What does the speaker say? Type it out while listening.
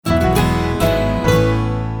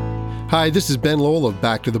Hi, this is Ben Lowell of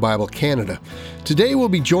Back to the Bible Canada. Today we'll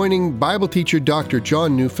be joining Bible teacher Dr.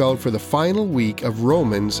 John Neufeld for the final week of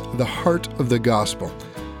Romans, the Heart of the Gospel.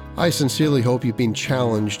 I sincerely hope you've been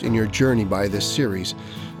challenged in your journey by this series.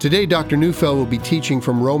 Today, Dr. Neufeld will be teaching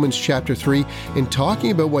from Romans chapter 3 and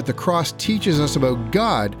talking about what the cross teaches us about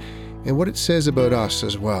God and what it says about us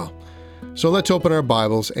as well. So let's open our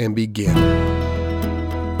Bibles and begin.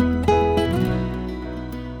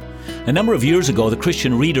 A number of years ago, the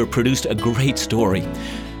Christian Reader produced a great story.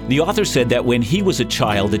 The author said that when he was a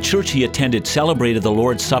child, the church he attended celebrated the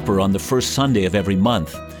Lord's Supper on the first Sunday of every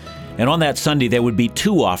month. And on that Sunday, there would be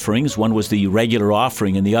two offerings. One was the regular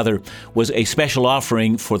offering, and the other was a special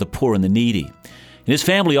offering for the poor and the needy. And his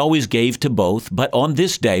family always gave to both, but on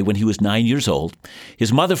this day, when he was 9 years old,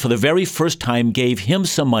 his mother for the very first time gave him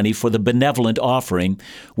some money for the benevolent offering,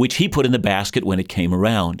 which he put in the basket when it came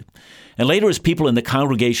around. And later, as people in the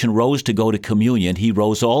congregation rose to go to communion, he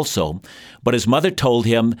rose also. But his mother told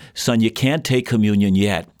him, "Son, you can't take communion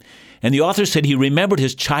yet." And the author said he remembered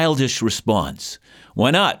his childish response.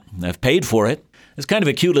 "Why not? I've paid for it." It's kind of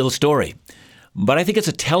a cute little story. But I think it's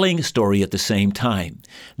a telling story at the same time.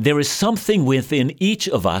 There is something within each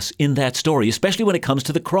of us in that story, especially when it comes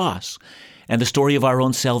to the cross and the story of our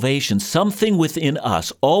own salvation. Something within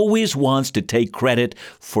us always wants to take credit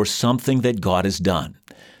for something that God has done.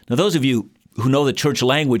 Now, those of you who know the church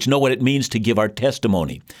language know what it means to give our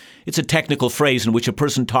testimony. It's a technical phrase in which a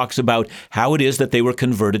person talks about how it is that they were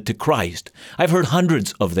converted to Christ. I've heard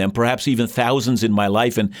hundreds of them, perhaps even thousands in my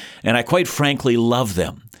life, and I quite frankly love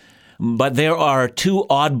them. But there are two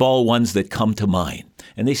oddball ones that come to mind,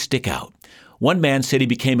 and they stick out. One man said he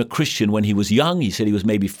became a Christian when he was young. He said he was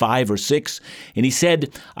maybe 5 or 6. And he said,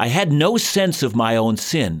 "I had no sense of my own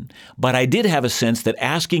sin, but I did have a sense that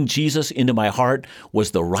asking Jesus into my heart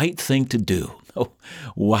was the right thing to do." Oh,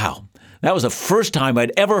 wow. That was the first time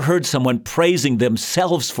I'd ever heard someone praising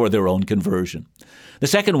themselves for their own conversion. The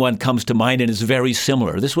second one comes to mind and is very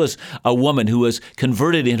similar. This was a woman who was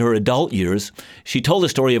converted in her adult years. She told the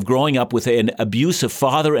story of growing up with an abusive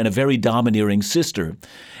father and a very domineering sister.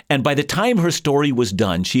 And by the time her story was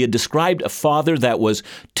done, she had described a father that was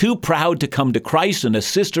too proud to come to Christ and a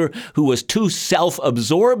sister who was too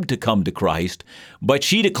self-absorbed to come to Christ. But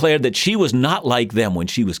she declared that she was not like them when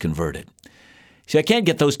she was converted. See, I can't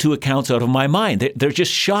get those two accounts out of my mind. They're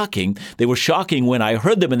just shocking. They were shocking when I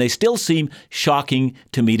heard them, and they still seem shocking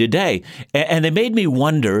to me today. And they made me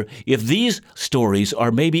wonder if these stories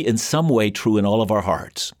are maybe in some way true in all of our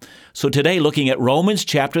hearts. So today, looking at Romans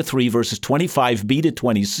chapter 3, verses 25b to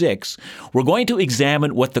 26, we're going to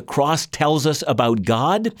examine what the cross tells us about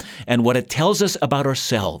God and what it tells us about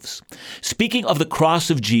ourselves. Speaking of the cross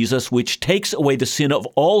of Jesus, which takes away the sin of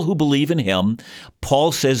all who believe in him,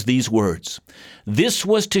 Paul says these words, "This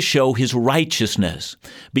was to show his righteousness,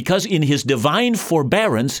 because in his divine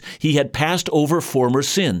forbearance he had passed over former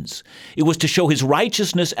sins. It was to show his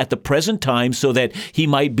righteousness at the present time so that he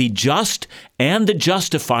might be just and the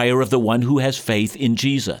justifier of the one who has faith in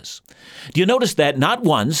Jesus." Do you notice that not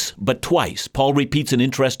once, but twice, Paul repeats an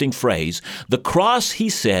interesting phrase. The cross, he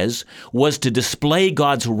says, was to display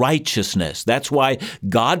God's righteousness. That's why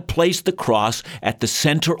God placed the cross at the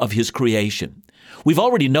center of his creation. We've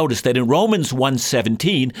already noticed that in Romans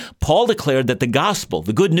 1:17, Paul declared that the gospel,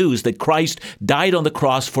 the good news that Christ died on the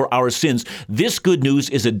cross for our sins, this good news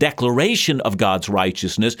is a declaration of God's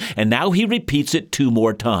righteousness, and now he repeats it 2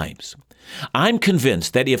 more times. I'm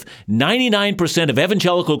convinced that if 99% of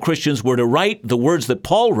evangelical Christians were to write the words that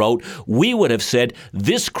Paul wrote, we would have said,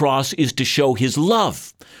 this cross is to show his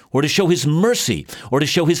love, or to show his mercy, or to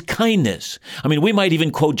show his kindness. I mean, we might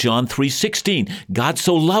even quote John 3:16, God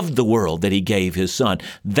so loved the world that he gave his son.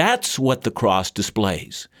 That's what the cross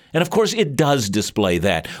displays. And of course, it does display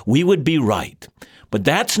that. We would be right. But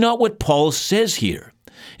that's not what Paul says here.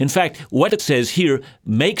 In fact, what it says here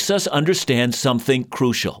makes us understand something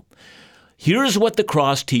crucial. Here's what the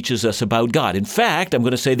cross teaches us about God. In fact, I'm going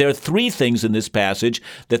to say there are 3 things in this passage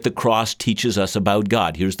that the cross teaches us about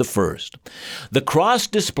God. Here's the first. The cross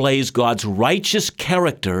displays God's righteous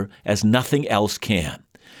character as nothing else can.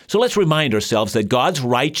 So let's remind ourselves that God's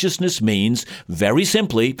righteousness means, very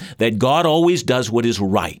simply, that God always does what is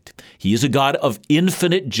right. He is a God of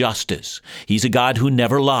infinite justice. He's a God who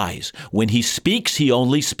never lies. When he speaks, he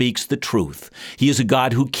only speaks the truth. He is a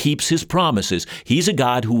God who keeps his promises. He's a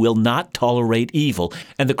God who will not tolerate evil.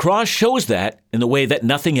 And the cross shows that in the way that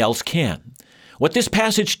nothing else can. What this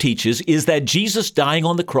passage teaches is that Jesus dying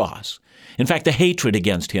on the cross In fact, the hatred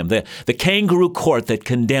against him, the kangaroo court that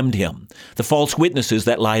condemned him, the false witnesses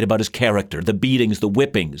that lied about his character, the beatings, the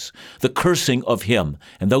whippings, the cursing of him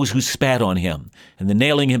and those who spat on him, and the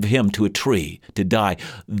nailing of him to a tree to die,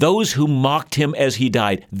 those who mocked him as he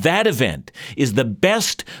died, that event is the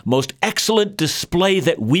best, most excellent display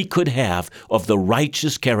that we could have of the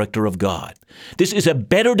righteous character of God. This is a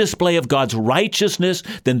better display of God's righteousness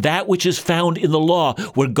than that which is found in the law,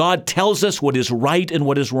 where God tells us what is right and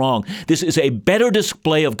what is wrong. This is a better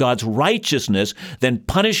display of God's righteousness than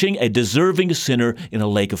punishing a deserving sinner in a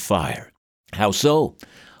lake of fire. How so?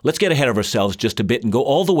 Let's get ahead of ourselves just a bit and go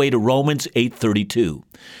all the way to Romans 8:32.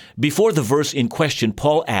 Before the verse in question,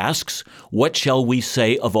 Paul asks, "What shall we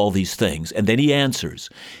say of all these things?" And then he answers,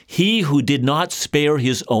 "He who did not spare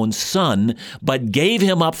his own son, but gave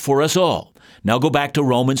him up for us all." Now go back to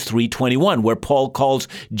Romans 3:21, where Paul calls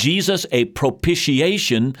Jesus a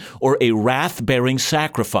propitiation or a wrath-bearing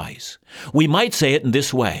sacrifice. We might say it in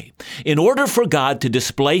this way. In order for God to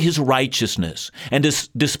display his righteousness and to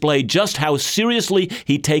display just how seriously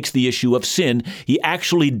he takes the issue of sin, he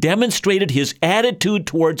actually demonstrated his attitude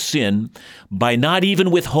towards sin by not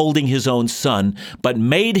even withholding his own son, but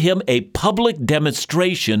made him a public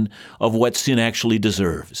demonstration of what sin actually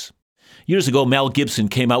deserves. Years ago, Mel Gibson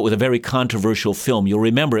came out with a very controversial film. You'll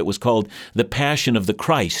remember it was called The Passion of the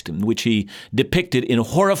Christ, in which he depicted in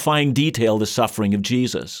horrifying detail the suffering of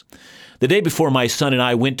Jesus. The day before my son and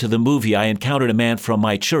I went to the movie, I encountered a man from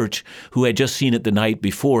my church who had just seen it the night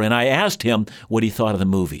before, and I asked him what he thought of the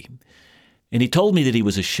movie. And he told me that he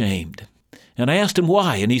was ashamed. And I asked him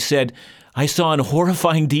why, and he said, "I saw in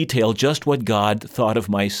horrifying detail just what God thought of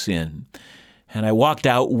my sin. And I walked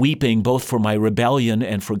out weeping both for my rebellion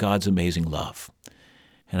and for God's amazing love."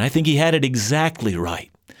 And I think he had it exactly right.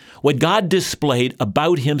 What God displayed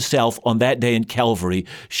about himself on that day in Calvary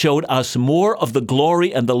showed us more of the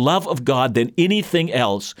glory and the love of God than anything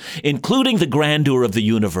else, including the grandeur of the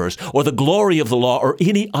universe or the glory of the law or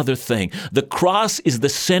any other thing. The cross is the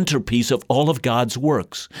centerpiece of all of God's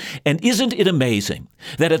works. And isn't it amazing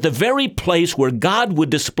that at the very place where God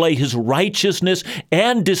would display his righteousness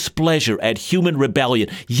and displeasure at human rebellion,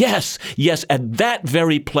 yes, at that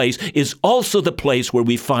very place is also the place where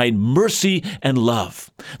we find mercy and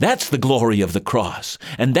love. That's the glory of the cross,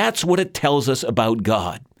 and that's what it tells us about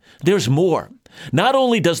God. There's more. Not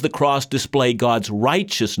only does the cross display God's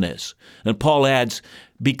righteousness, and Paul adds,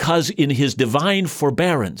 because in his divine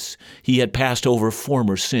forbearance he had passed over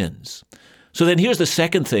former sins. So then here's the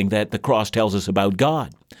second thing that the cross tells us about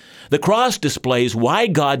God. The cross displays why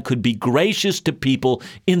God could be gracious to people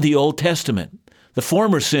in the Old Testament. The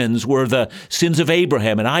former sins were the sins of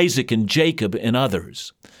Abraham and Isaac and Jacob and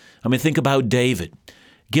others. I mean, think about David.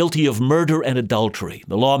 Guilty of murder and adultery.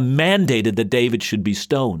 The law mandated that David should be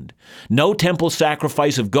stoned. No temple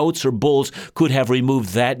sacrifice of goats or bulls could have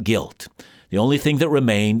removed that guilt. The only thing that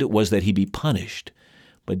remained was that he be punished.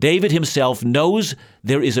 But David himself knows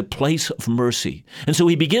there is a place of mercy. And so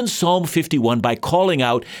he begins Psalm 51 by calling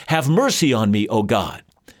out, "Have mercy on me, O God."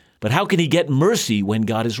 But how can he get mercy when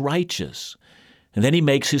God is righteous? And then he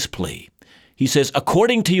makes his plea. He says,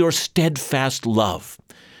 "According to your steadfast love."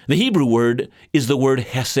 The Hebrew word is the word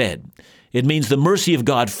hesed. It means the mercy of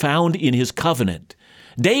God found in his covenant.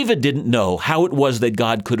 David didn't know how it was that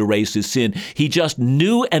God could erase his sin. He just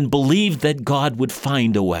knew and believed that God would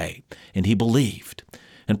find a way. And he believed.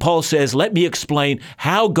 And Paul says, let me explain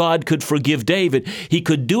how God could forgive David. He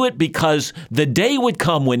could do it because the day would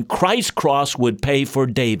come when Christ's cross would pay for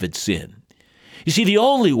David's sin. You see, the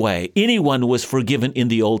only way anyone was forgiven in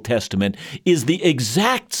the Old Testament is the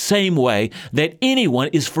exact same way that anyone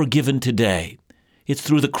is forgiven today. It's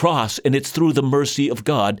through the cross, and it's through the mercy of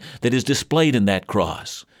God that is displayed in that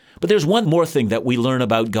cross. But there's one more thing that we learn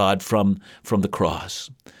about God from the cross.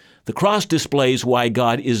 The cross displays why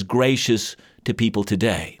God is gracious to people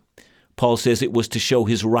today. Paul says it was to show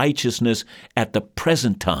his righteousness at the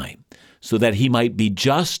present time, so that he might be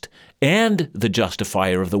just and the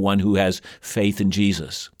justifier of the one who has faith in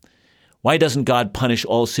Jesus. Why doesn't God punish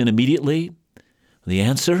all sin immediately? The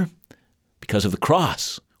answer? Because of the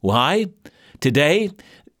cross. Why? Today,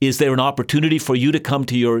 is there an opportunity for you to come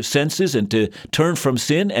to your senses and to turn from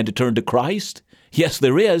sin and to turn to Christ? Yes,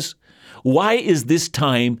 there is. Why is this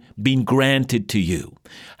time being granted to you?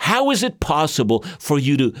 How is it possible for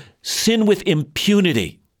you to sin with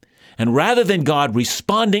impunity? And rather than God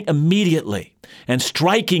responding immediately and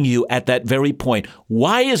striking you at that very point.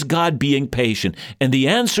 Why is God being patient? And the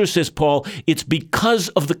answer, says Paul, it's because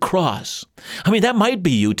of the cross. I mean, that might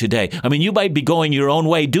be you today. I mean, you might be going your own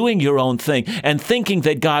way, doing your own thing, and thinking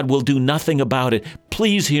that God will do nothing about it.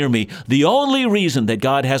 Please hear me. The only reason that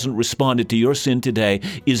God hasn't responded to your sin today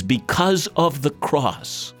is because of the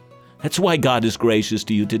cross. That's why God is gracious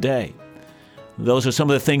to you today. Those are some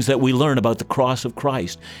of the things that we learn about the cross of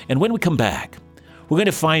Christ. And when we come back, we're going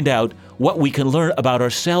to find out what we can learn about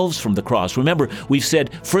ourselves from the cross. Remember, we've said,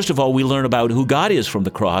 first of all, we learn about who God is from the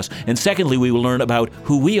cross, and secondly, we will learn about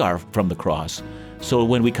who we are from the cross. So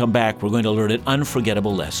when we come back, we're going to learn an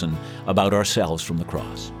unforgettable lesson about ourselves from the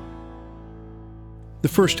cross. The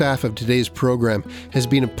first half of today's program has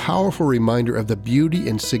been a powerful reminder of the beauty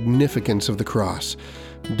and significance of the cross.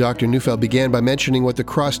 Dr. Neufeld began by mentioning what the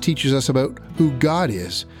cross teaches us about who God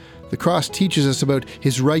is. The cross teaches us about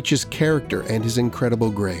His righteous character and His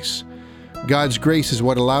incredible grace. God's grace is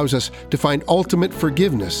what allows us to find ultimate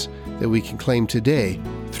forgiveness that we can claim today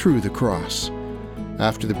through the cross.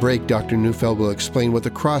 After the break, Dr. Neufeld will explain what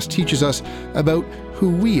the cross teaches us about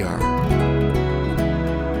who we are.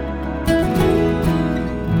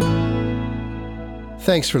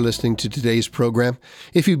 Thanks for listening to today's program.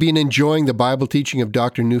 If you've been enjoying the Bible teaching of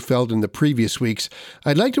Dr. Neufeld in the previous weeks,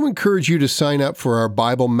 I'd like to encourage you to sign up for our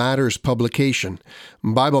Bible Matters publication.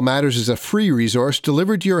 Bible Matters is a free resource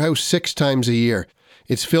delivered to your house 6 times a year.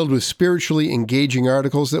 It's filled with spiritually engaging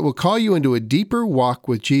articles that will call you into a deeper walk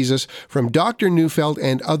with Jesus from Dr. Neufeld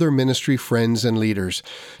and other ministry friends and leaders.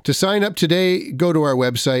 To sign up today, go to our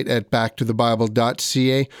website at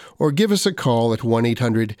backtothebible.ca or give us a call at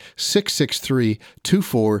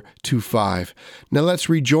 1-800-663-2425. Now let's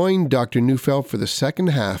rejoin Dr. Neufeld for the second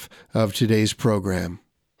half of today's program.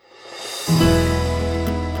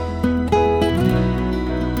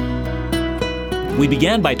 We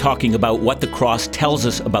began by talking about what the cross tells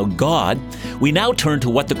us about God. We now turn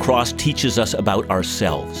to what the cross teaches us about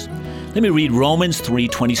ourselves. Let me read Romans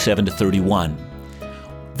 3:27-31.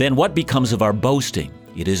 Then what becomes of our boasting?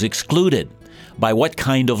 It is excluded. By what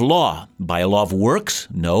kind of law? By a law of works?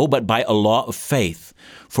 No, but by a law of faith.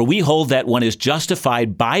 For we hold that one is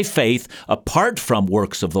justified by faith apart from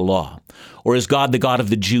works of the law. Or is God the God of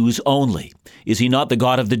the Jews only? Is He not the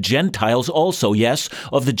God of the Gentiles also? Yes,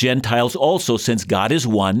 of the Gentiles also, since God is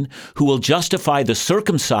one, who will justify the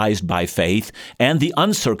circumcised by faith and the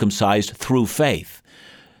uncircumcised through faith.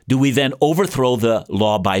 Do we then overthrow the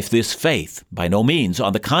law by this faith? By no means.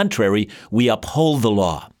 On the contrary, we uphold the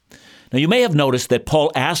law. Now, you may have noticed that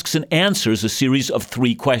Paul asks and answers a series of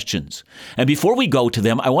 3 questions. And before we go to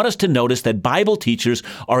them, I want us to notice that Bible teachers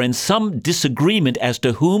are in some disagreement as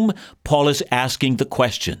to whom Paul is asking the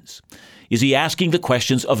questions. Is he asking the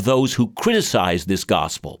questions of those who criticize this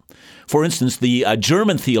gospel? For instance, the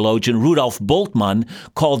German theologian Rudolf Bultmann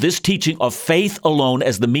called this teaching of faith alone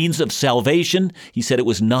as the means of salvation. He said it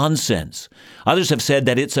was nonsense. Others have said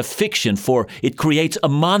that it's a fiction, for it creates a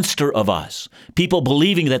monster of us, people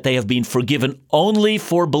believing that they have been forgiven only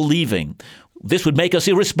for believing. This would make us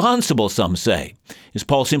irresponsible, some say. Is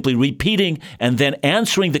Paul simply repeating and then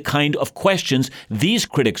answering the kind of questions these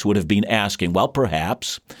critics would have been asking? Well,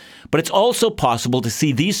 perhaps. But it's also possible to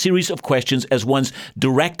see these series of questions as ones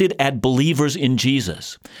directed at believers in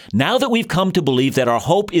Jesus. Now that we've come to believe that our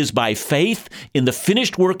hope is by faith in the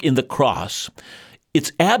finished work in the cross,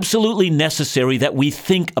 it's absolutely necessary that we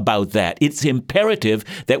think about that. It's imperative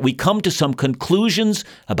that we come to some conclusions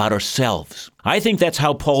about ourselves. I think that's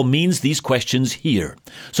how Paul means these questions here.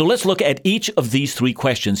 So let's look at each of these 3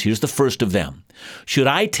 questions. Here's the first of them. Should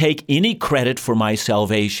I take any credit for my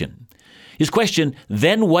salvation? His question,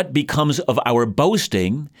 then what becomes of our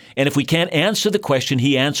boasting? And if we can't answer the question,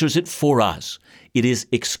 he answers it for us. It is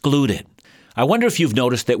excluded. I wonder if you've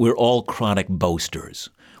noticed that we're all chronic boasters.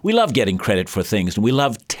 We love getting credit for things, and we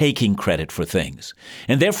love taking credit for things.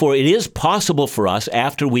 And therefore, it is possible for us,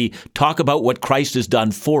 after we talk about what Christ has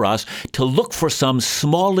done for us, to look for some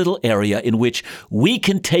small little area in which we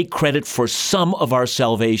can take credit for some of our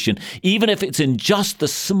salvation, even if it's in just the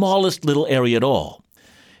smallest little area at all.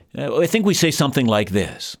 I think we say something like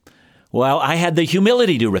this. Well, I had the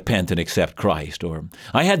humility to repent and accept Christ, or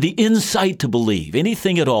I had the insight to believe,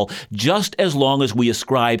 anything at all, just as long as we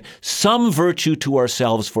ascribe some virtue to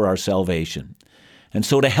ourselves for our salvation. And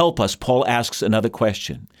so to help us, Paul asks another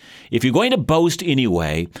question. If you're going to boast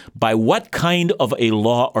anyway, by what kind of a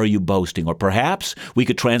law are you boasting? Or perhaps we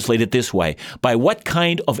could translate it this way. By what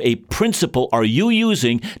kind of a principle are you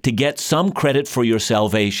using to get some credit for your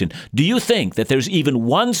salvation? Do you think that there's even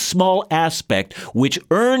one small aspect which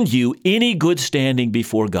earned you any good standing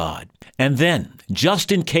before God? And then,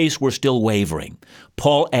 just in case we're still wavering,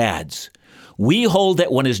 Paul adds, We hold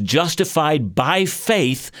that one is justified by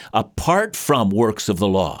faith apart from works of the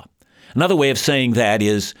law. Another way of saying that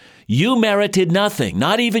is, you merited nothing,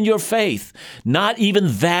 not even your faith, not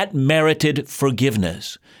even that merited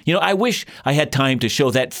forgiveness. I wish I had time to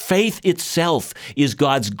show that faith itself is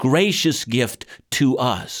God's gracious gift to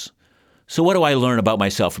us. So what do I learn about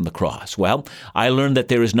myself from the cross? Well, I learned that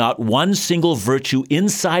there is not one single virtue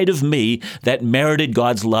inside of me that merited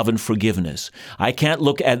God's love and forgiveness. I can't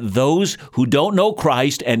look at those who don't know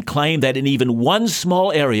Christ and claim that in even one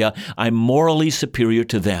small area, I'm morally superior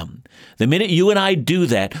to them. The minute you and I do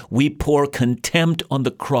that, we pour contempt on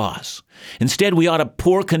the cross. Instead, we ought to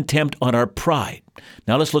pour contempt on our pride.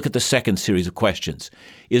 Now let's look at the second series of questions.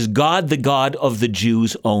 Is God the God of the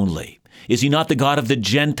Jews only? Is he not the God of the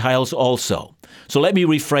Gentiles also? So let me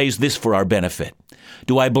rephrase this for our benefit.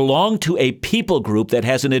 Do I belong to a people group that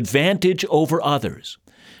has an advantage over others?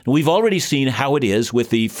 We've already seen how it is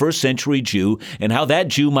with the first century Jew and how that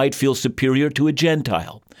Jew might feel superior to a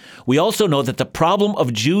Gentile. We also know that the problem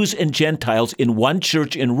of Jews and Gentiles in one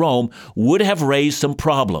church in Rome would have raised some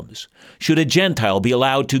problems. Should a Gentile be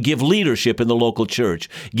allowed to give leadership in the local church,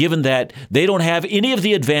 given that they don't have any of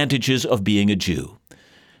the advantages of being a Jew?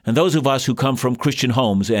 And those of us who come from Christian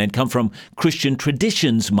homes and come from Christian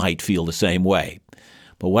traditions might feel the same way.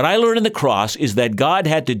 But what I learned in the cross is that God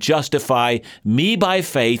had to justify me by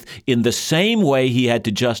faith in the same way he had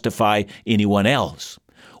to justify anyone else.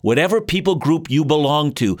 Whatever people group you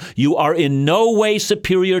belong to, you are in no way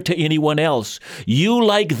superior to anyone else. You,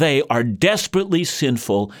 like they, are desperately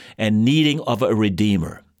sinful and needing of a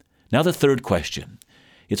Redeemer. Now the third question.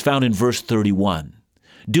 It's found in verse 31.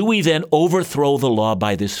 Do we then overthrow the law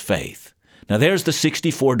by this faith? Now there's the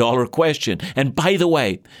 $64 question. And by the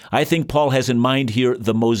way, I think Paul has in mind here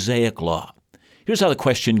the Mosaic law. Here's how the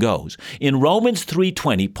question goes. In Romans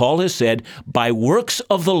 3:20, Paul has said, by works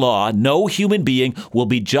of the law, no human being will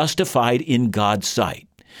be justified in God's sight.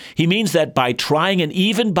 He means that by trying and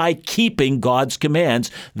even by keeping God's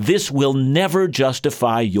commands, this will never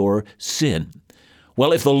justify your sin.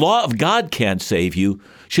 Well, if the law of God can't save you,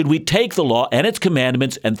 should we take the law and its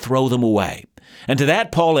commandments and throw them away? And to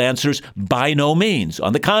that, Paul answers, by no means.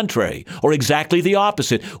 On the contrary, or exactly the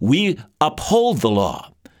opposite, we uphold the law.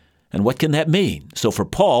 And what can that mean? So for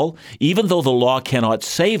Paul, even though the law cannot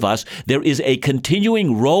save us, there is a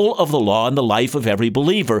continuing role of the law in the life of every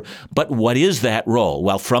believer. But what is that role?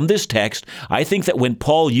 Well, from this text, I think that when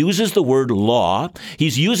Paul uses the word law,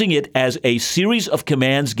 he's using it as a series of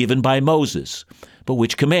commands given by Moses. But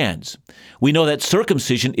which commands? We know that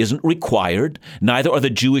circumcision isn't required, neither are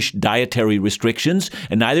the Jewish dietary restrictions,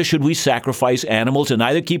 and neither should we sacrifice animals, and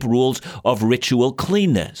neither keep rules of ritual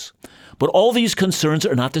cleanness. But all these concerns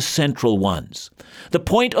are not the central ones. The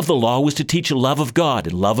point of the law was to teach a love of God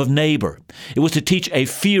and love of neighbor. It was to teach a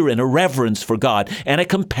fear and a reverence for God and a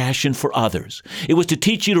compassion for others. It was to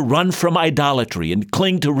teach you to run from idolatry and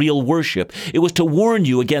cling to real worship. It was to warn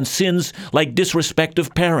you against sins like disrespect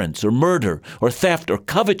of parents or murder or theft or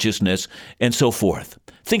covetousness and so forth.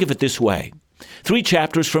 Think of it this way. 3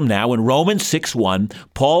 chapters from now, in Romans 6:1,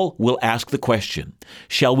 Paul will ask the question,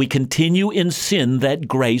 shall we continue in sin that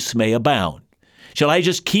grace may abound? Shall I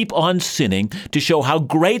just keep on sinning to show how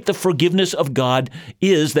great the forgiveness of God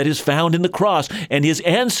is that is found in the cross? And his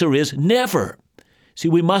answer is never. See,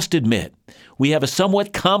 we must admit, we have a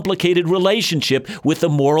somewhat complicated relationship with the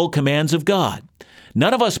moral commands of God.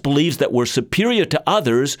 None of us believes that we're superior to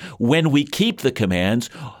others when we keep the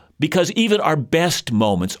commands, because even our best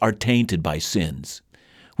moments are tainted by sins.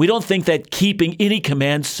 We don't think that keeping any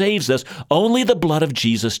command saves us. Only the blood of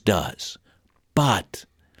Jesus does. But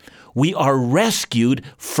we are rescued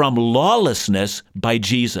from lawlessness by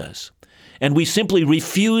Jesus, and we simply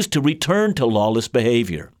refuse to return to lawless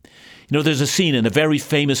behavior. There's a scene in a very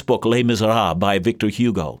famous book, Les Miserables, by Victor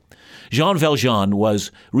Hugo. Jean Valjean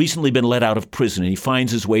was recently been let out of prison, and he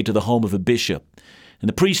finds his way to the home of a bishop. And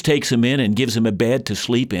the priest takes him in and gives him a bed to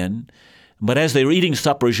sleep in. But as they're eating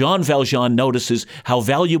supper, Jean Valjean notices how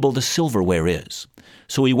valuable the silverware is.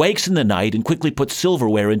 So he wakes in the night and quickly puts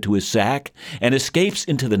silverware into his sack and escapes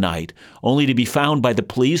into the night, only to be found by the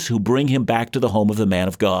police, who bring him back to the home of the man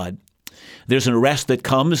of God. There's an arrest that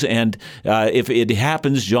comes, and if it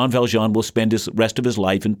happens, Jean Valjean will spend the rest of his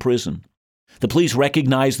life in prison. The police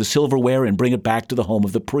recognize the silverware and bring it back to the home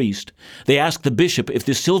of the priest. They ask the bishop if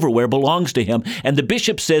this silverware belongs to him, and the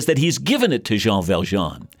bishop says that he's given it to Jean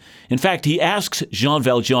Valjean. In fact, he asks Jean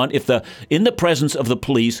Valjean in the presence of the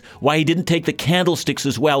police, why he didn't take the candlesticks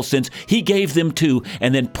as well, since he gave them too,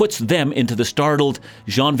 and then puts them into the startled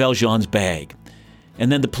Jean Valjean's bag.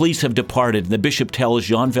 And then the police have departed, and the bishop tells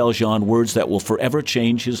Jean Valjean words that will forever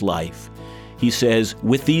change his life. he says,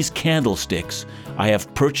 with these candlesticks, I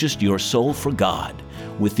have purchased your soul for God.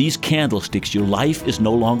 With these candlesticks, your life is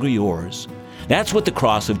no longer yours. That's what the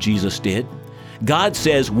cross of Jesus did. God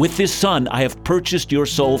says, with this Son, I have purchased your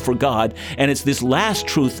soul for God. And it's this last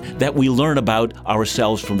truth that we learn about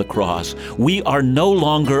ourselves from the cross. We are no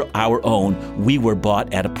longer our own. We were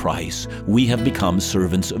bought at a price. We have become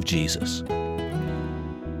servants of Jesus.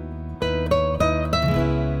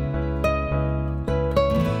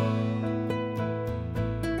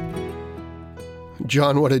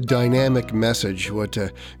 John, what a dynamic message. What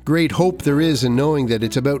a great hope there is in knowing that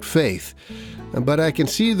it's about faith. But I can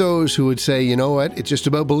see those who would say, you know what, it's just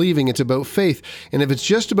about believing, it's about faith. And if it's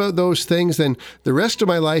just about those things, then the rest of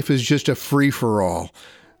my life is just a free-for-all.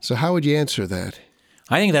 So how would you answer that?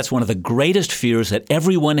 I think that's one of the greatest fears that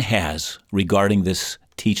everyone has regarding this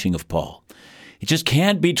teaching of Paul. It just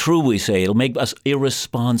can't be true, we say. It'll make us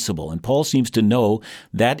irresponsible. And Paul seems to know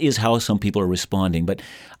that is how some people are responding. But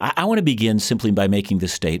I want to begin simply by making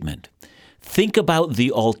this statement. Think about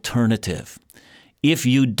the alternative. If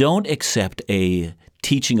you don't accept a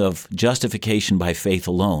teaching of justification by faith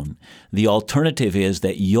alone, the alternative is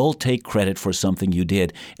that you'll take credit for something you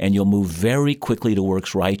did and you'll move very quickly to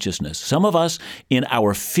works righteousness. Some of us, in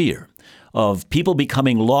our fear of people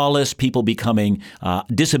becoming lawless, people becoming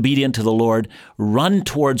disobedient to the Lord, run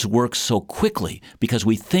towards works so quickly because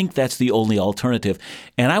we think that's the only alternative.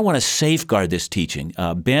 And I want to safeguard this teaching.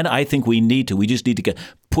 Ben, I think we just need to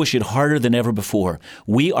push it harder than ever before.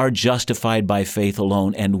 We are justified by faith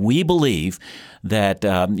alone, and we believe that,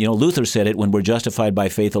 Luther said it, when we're justified by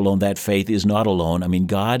faith alone, that faith is not alone. I mean,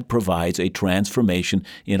 God provides a transformation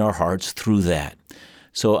in our hearts through that.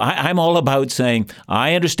 So I'm all about saying,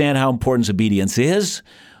 I understand how important obedience is,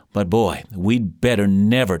 but boy, we'd better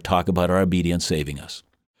never talk about our obedience saving us.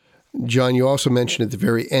 John, you also mentioned at the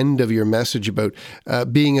very end of your message about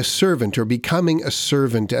being a servant or becoming a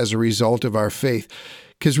servant as a result of our faith.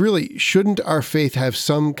 Because really, shouldn't our faith have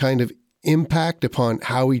some kind of impact upon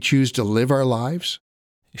how we choose to live our lives?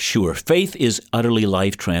 Sure. Faith is utterly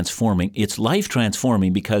life-transforming. It's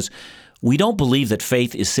life-transforming because we don't believe that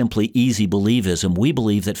faith is simply easy believism. We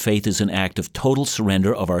believe that faith is an act of total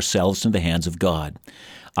surrender of ourselves in the hands of God.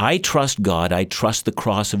 I trust God. I trust the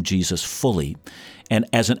cross of Jesus fully. And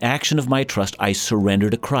as an action of my trust, I surrender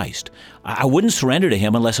to Christ. I wouldn't surrender to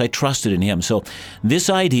Him unless I trusted in Him. So this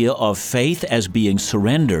idea of faith as being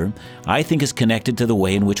surrender, I think is connected to the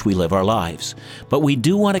way in which we live our lives. But we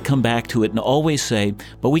do want to come back to it and always say,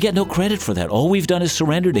 but we get no credit for that. All we've done is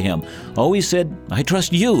surrender to Him. Always said, I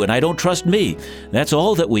trust you and I don't trust me. That's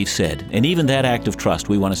all that we've said. And even that act of trust,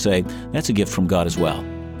 we want to say, that's a gift from God as well.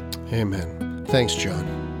 Amen. Thanks,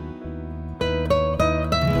 John.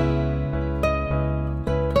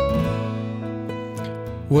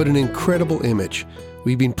 What an incredible image.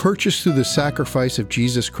 We've been purchased through the sacrifice of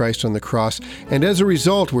Jesus Christ on the cross, and as a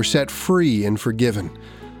result, we're set free and forgiven.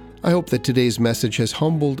 I hope that today's message has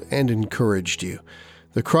humbled and encouraged you.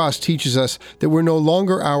 The cross teaches us that we're no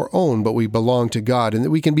longer our own, but we belong to God, and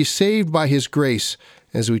that we can be saved by His grace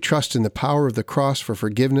as we trust in the power of the cross for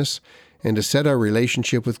forgiveness and to set our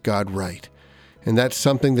relationship with God right. And that's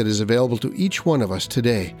something that is available to each one of us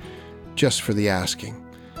today, just for the asking.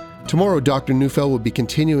 Tomorrow, Dr. Neufeld will be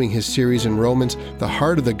continuing his series in Romans, The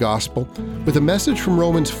Heart of the Gospel, with a message from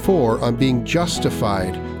Romans 4 on being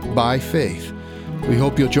justified by faith. We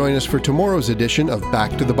hope you'll join us for tomorrow's edition of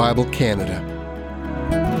Back to the Bible Canada.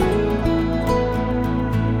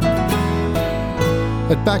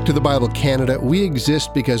 At Back to the Bible Canada, we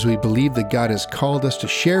exist because we believe that God has called us to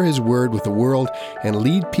share His Word with the world and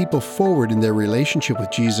lead people forward in their relationship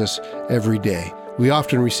with Jesus every day. We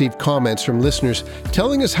often receive comments from listeners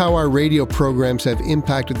telling us how our radio programs have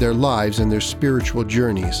impacted their lives and their spiritual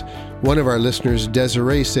journeys. One of our listeners,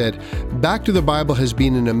 Desiree, said, "Back to the Bible has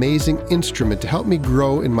been an amazing instrument to help me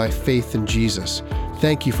grow in my faith in Jesus.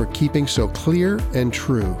 Thank you for keeping so clear and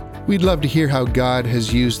true." We'd love to hear how God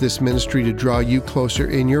has used this ministry to draw you closer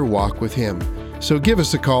in your walk with Him. So give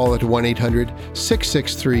us a call at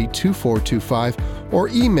 1-800-663-2425 or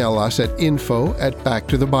email us at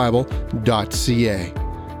info@backtothebible.ca.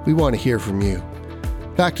 We want to hear from you.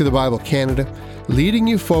 Back to the Bible Canada, leading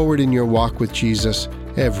you forward in your walk with Jesus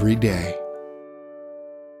every day.